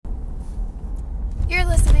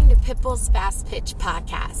Pitbull's Fast Pitch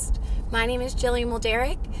podcast. My name is Jillian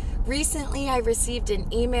Mulderick. Recently, I received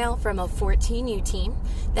an email from a 14U team.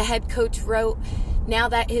 The head coach wrote, now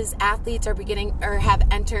that his athletes are beginning or have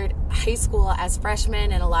entered high school as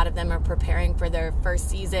freshmen, and a lot of them are preparing for their first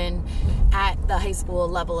season at the high school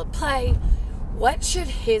level of play, what should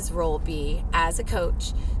his role be as a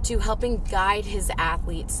coach to helping guide his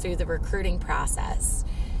athletes through the recruiting process?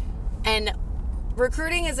 And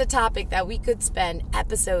recruiting is a topic that we could spend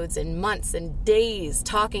episodes and months and days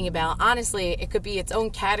talking about. Honestly, it could be its own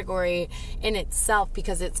category in itself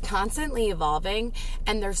because it's constantly evolving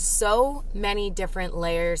and there's so many different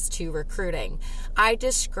layers to recruiting. I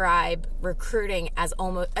describe recruiting as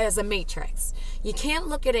almost as a matrix. You can't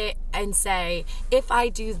look at it and say, if I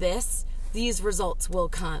do this, these results will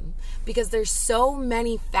come, because there's so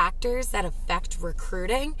many factors that affect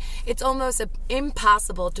recruiting. It's almost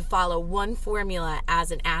impossible to follow one formula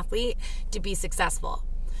as an athlete to be successful.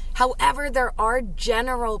 However, there are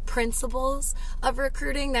general principles of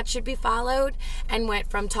recruiting that should be followed, and went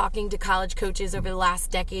from talking to college coaches over the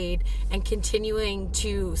last decade and continuing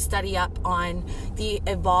to study up on the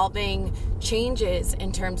evolving changes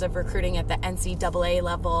in terms of recruiting at the NCAA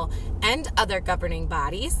level and other governing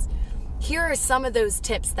bodies. Here are some of those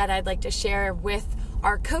tips that I'd like to share with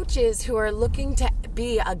our coaches who are looking to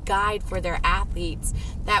be a guide for their athletes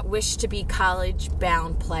that wish to be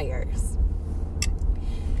college-bound players.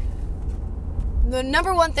 The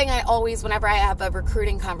number one thing I always, whenever I have a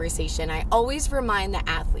recruiting conversation, I always remind the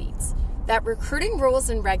athletes that recruiting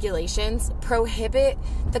rules and regulations prohibit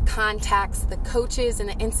the contacts the coaches and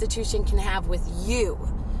the institution can have with you,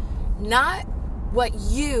 not what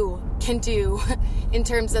you can do in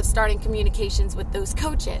terms of starting communications with those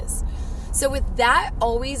coaches. So with that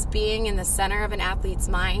always being in the center of an athlete's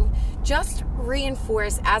mind, just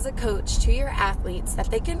reinforce as a coach to your athletes that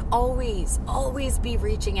they can always be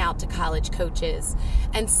reaching out to college coaches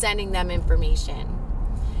and sending them information.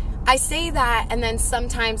 I say that, and then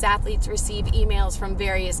sometimes athletes receive emails from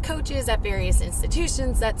various coaches at various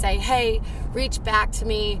institutions that say, hey, reach back to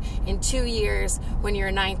me in 2 years when you're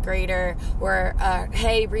a ninth grader, or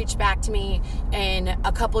hey, reach back to me in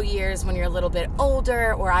a couple years when you're a little bit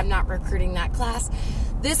older, or I'm not recruiting that class.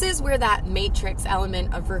 This is where that matrix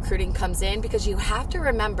element of recruiting comes in, because you have to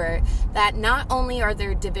remember that not only are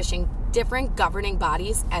there different governing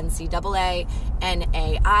bodies, NCAA,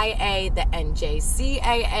 NAIA, the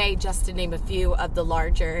NJCAA, just to name a few of the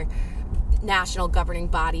larger national governing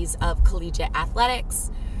bodies of collegiate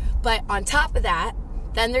athletics. But on top of that,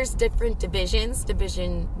 then there's different divisions,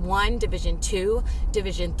 Division 1, Division 2,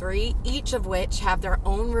 Division 3, each of which have their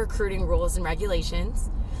own recruiting rules and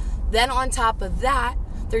regulations. Then on top of that,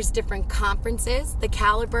 there's different conferences. The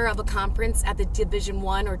caliber of a conference at the Division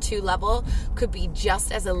 1 or 2 level could be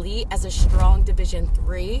just as elite as a strong Division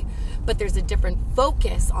 3, but there's a different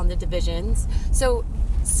focus on the divisions. So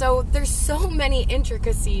there's so many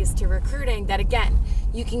intricacies to recruiting that, again,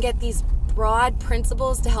 you can get these broad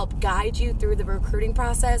principles to help guide you through the recruiting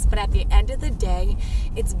process, but at the end of the day,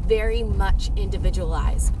 it's very much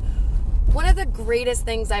individualized. One of the greatest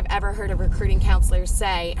things I've ever heard a recruiting counselor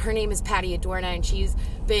say, her name is Patty Adorna, and she's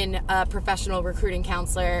been a professional recruiting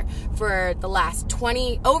counselor for the last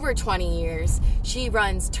over 20 years. She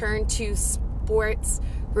runs Turn 2 Sports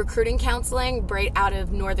Recruiting Counseling right out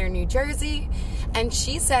of northern New Jersey. And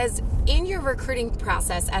she says, in your recruiting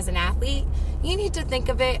process as an athlete, you need to think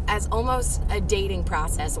of it as almost a dating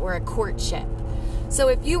process or a courtship. So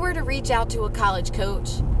if you were to reach out to a college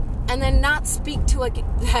coach and then not speak to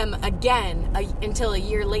them again until a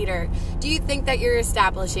year later, do you think that you're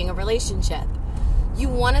establishing a relationship? You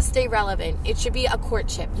want to stay relevant. It should be a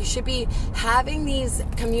courtship. You should be having these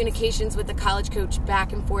communications with the college coach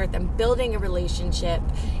back and forth and building a relationship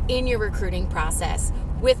in your recruiting process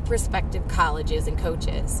with prospective colleges and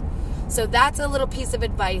coaches. So that's a little piece of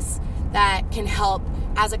advice that can help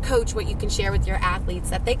as a coach, what you can share with your athletes,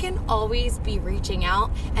 that they can always be reaching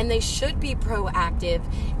out and they should be proactive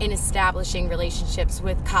in establishing relationships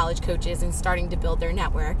with college coaches and starting to build their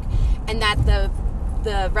network, and that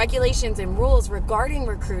the regulations and rules regarding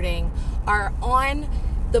recruiting are on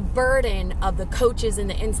the burden of the coaches in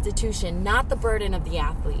the institution, not the burden of the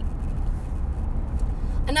athlete.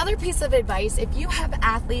 Another piece of advice, if you have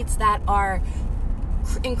athletes that are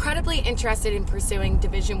incredibly interested in pursuing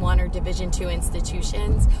Division 1 or Division 2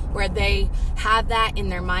 institutions where they have that in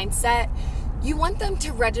their mindset, you want them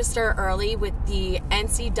to register early with the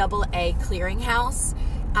NCAA Clearinghouse,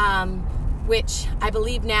 which I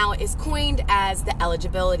believe now is coined as the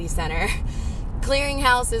Eligibility Center.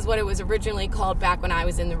 Clearinghouse is what it was originally called back when I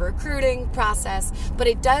was in the recruiting process, but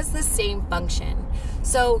it does the same function.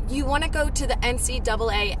 So you want to go to the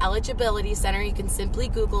NCAA Eligibility Center. You can simply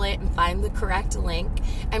Google it and find the correct link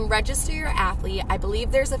and register your athlete. I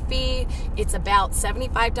believe there's a fee. It's about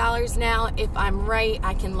 $75 now. If I'm right,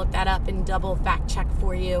 I can look that up and double fact check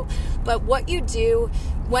for you. But what you do,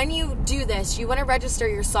 when you do this, you want to register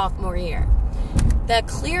your sophomore year. The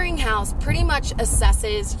clearinghouse pretty much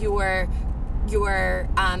assesses your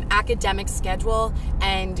academic schedule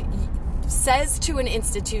and says to an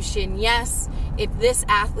institution, yes, if this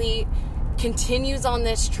athlete continues on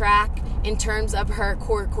this track in terms of her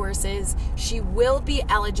core courses, she will be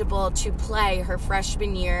eligible to play her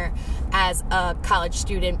freshman year as a college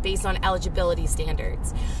student based on eligibility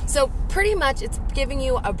standards. So pretty much it's giving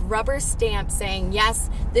you a rubber stamp saying, yes,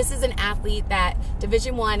 this is an athlete that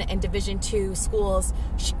Division I and Division II schools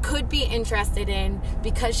could be interested in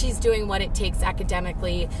because she's doing what it takes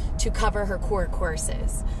academically to cover her core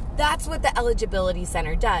courses. That's what the Eligibility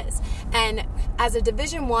Center does. And as a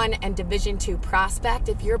Division I and Division II prospect,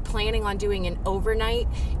 if you're planning on doing an overnight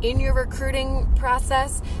in your recruiting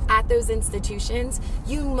process at those institutions,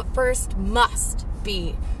 you first must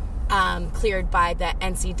be cleared by the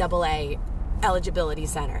NCAA Eligibility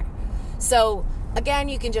Center. So again,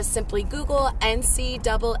 you can just simply Google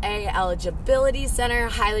NCAA Eligibility Center.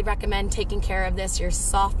 Highly recommend taking care of this your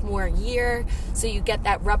sophomore year so you get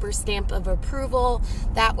that rubber stamp of approval.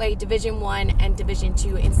 That way, Division I and Division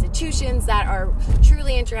II institutions that are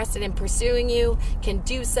truly interested in pursuing you can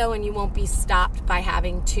do so, and you won't be stopped by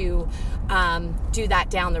having to do that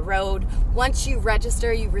down the road. Once you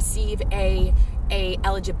register, you receive a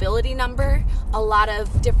eligibility number. A lot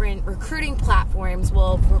of different recruiting platforms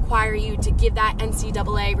will require you to give that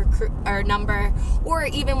NCAA number, or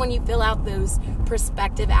even when you fill out those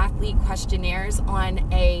prospective athlete questionnaires on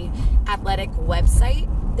a athletic website,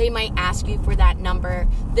 they might ask you for that number.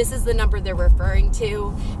 This is the number they're referring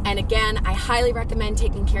to. And again, I highly recommend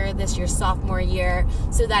taking care of this your sophomore year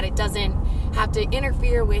so that it doesn't have to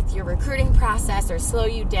interfere with your recruiting process or slow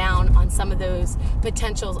you down on some of those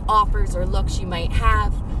potential offers or looks you might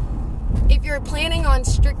have. If you're planning on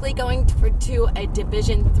strictly going to a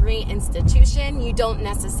Division III institution, you don't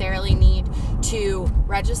necessarily need to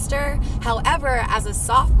register. However, as a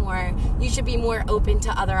sophomore, you should be more open to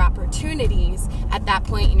other opportunities at that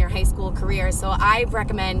point in your high school career. So I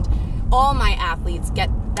recommend all my athletes get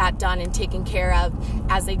that done and taken care of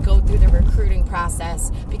as they go through the recruiting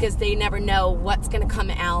process, because they never know what's going to come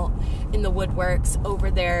out in the woodworks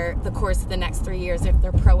over the course of the next 3 years if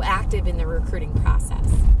they're proactive in the recruiting process.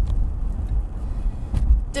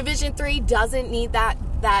 Division III doesn't need that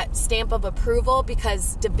stamp of approval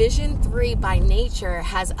because Division III by nature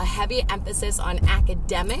has a heavy emphasis on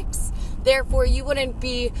academics. Therefore, you wouldn't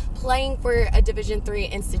be playing for a Division III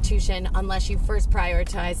institution unless you first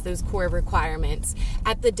prioritize those core requirements.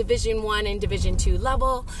 At the Division I and Division II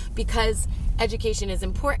level, because education is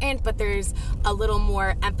important, but there's a little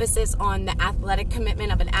more emphasis on the athletic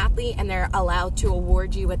commitment of an athlete, and they're allowed to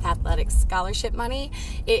award you with athletic scholarship money.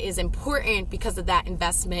 It is important because of that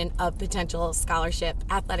investment of potential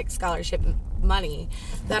athletic scholarship money,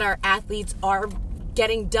 that our athletes are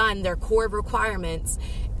getting done their core requirements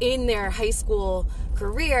in their high school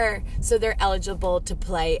career so they're eligible to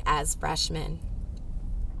play as freshmen.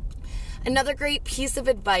 Another great piece of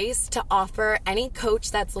advice to offer any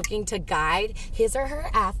coach that's looking to guide his or her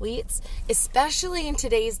athletes, especially in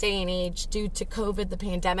today's day and age due to COVID, the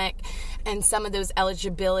pandemic, and some of those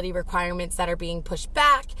eligibility requirements that are being pushed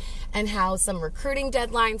back, and how some recruiting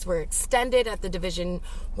deadlines were extended at the Division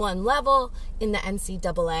I level in the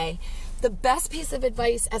NCAA. The best piece of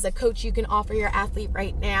advice as a coach you can offer your athlete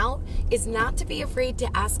right now is not to be afraid to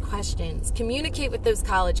ask questions. Communicate with those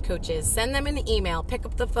college coaches. Send them an email, pick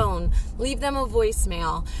up the phone, leave them a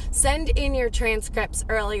voicemail, send in your transcripts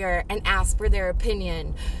earlier and ask for their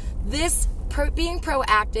opinion. Being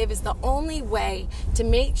proactive is the only way to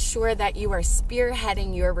make sure that you are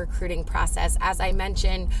spearheading your recruiting process. As I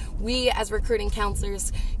mentioned, we as recruiting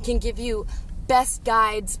counselors can give you best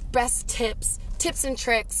guides, best tips and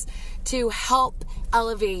tricks to help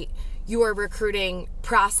elevate your recruiting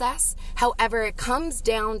process. However, it comes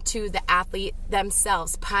down to the athlete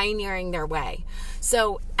themselves pioneering their way.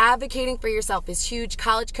 So advocating for yourself is huge.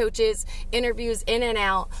 College coaches, interviews in and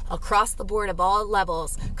out across the board of all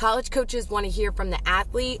levels. College coaches want to hear from the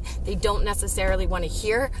athlete. They don't necessarily want to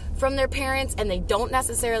hear from their parents, and they don't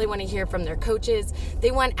necessarily want to hear from their coaches.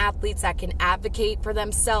 They want athletes that can advocate for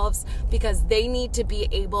themselves, because they need to be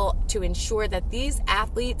able to ensure that these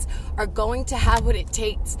athletes are going to have what it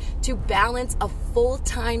takes to balance a full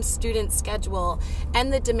full-time student schedule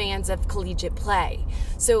and the demands of collegiate play.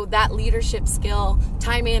 So that leadership skill,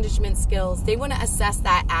 time management skills, they want to assess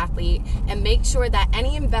that athlete and make sure that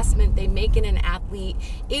any investment they make in an athlete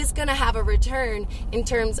is going to have a return in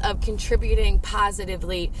terms of contributing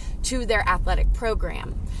positively to their athletic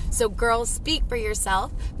program. So girls, speak for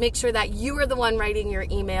yourself. Make sure that you are the one writing your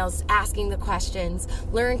emails, asking the questions.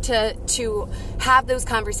 Learn to have those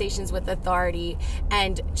conversations with authority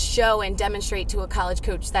and show and demonstrate to a college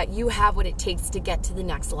coach that you have what it takes to get to the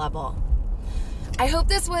next level. I hope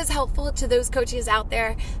this was helpful to those coaches out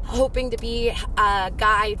there hoping to be a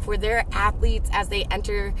guide for their athletes as they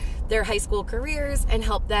enter their high school careers and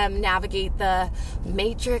help them navigate the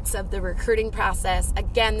matrix of the recruiting process.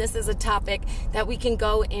 Again, this is a topic that we can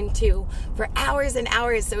go into for hours and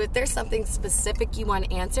hours. So if there's something specific you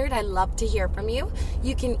want answered, I'd love to hear from you.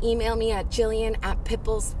 You can email me at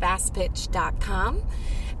Jillian@pitbullsfastpitch.com.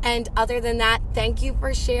 And other than that, thank you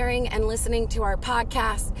for sharing and listening to our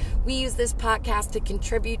podcast. We use this podcast to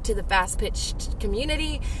contribute to the Fast Pitch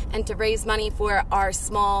community and to raise money for our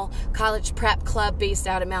small college prep club based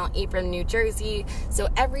out of Mount Ephraim, New Jersey. So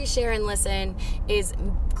every share and listen is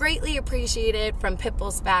greatly appreciated from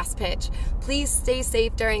Pitbull's Fast Pitch. Please stay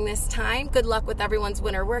safe during this time. Good luck with everyone's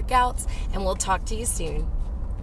winter workouts, and we'll talk to you soon.